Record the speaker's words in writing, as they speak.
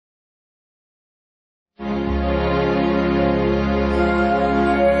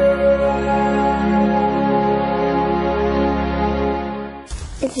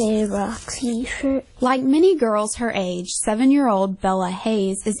a Roxy shirt. Like many girls her age, 7-year-old Bella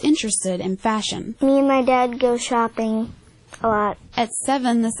Hayes is interested in fashion. Me and my dad go shopping a lot. At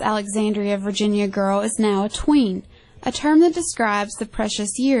 7, this Alexandria, Virginia girl is now a tween, a term that describes the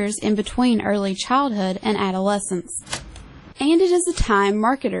precious years in between early childhood and adolescence. And it is a time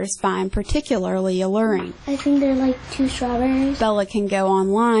marketers find particularly alluring. I think they're like 2 strawberries. Bella can go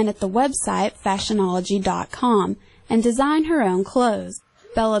online at the website fashionology.com and design her own clothes.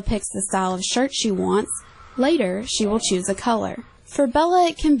 Bella picks the style of shirt she wants. Later, she will choose a color. For Bella,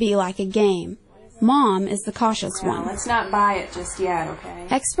 it can be like a game. Mom is the cautious one. Let's not buy it just yet, okay?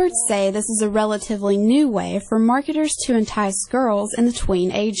 Experts say this is a relatively new way for marketers to entice girls in the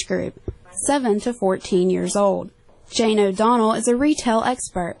tween age group, 7 to 14 years old. Jayne O'Donnell is a retail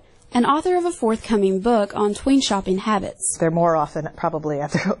expert and author of a forthcoming book on tween shopping habits. They're more often probably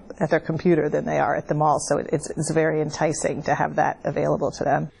at their computer than they are at the mall, so it's very enticing to have that available to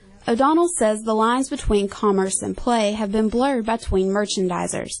them. O'Donnell says the lines between commerce and play have been blurred by tween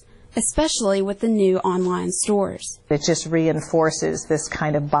merchandisers, especially with the new online stores. It just reinforces this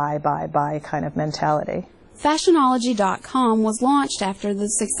kind of buy kind of mentality. Fashionology.com was launched after the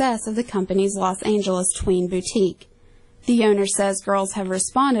success of the company's Los Angeles tween boutique. The owner says girls have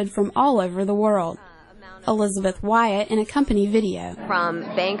responded from all over the world. Elizabeth Wyatt in a company video. From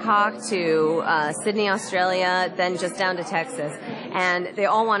Bangkok to Sydney, Australia, then just down to Texas. And they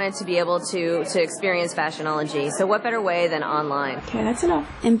all wanted to be able to experience Fashionology. So what better way than online? Okay, that's enough.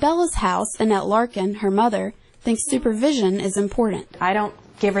 In Bella's house, Annette Larkin, her mother, thinks supervision is important. I don't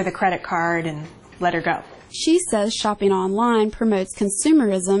give her the credit card and let her go. She says shopping online promotes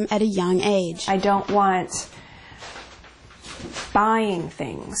consumerism at a young age. I don't want buying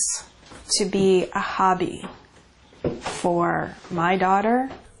things to be a hobby for my daughter.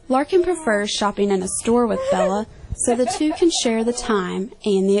 Larkin prefers shopping in a store with Bella so the two can share the time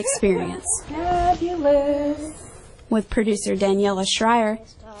and the experience. Fabulous. With producer Daniela Schreier,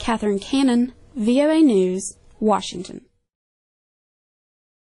 Catherine Cannon, VOA News, Washington.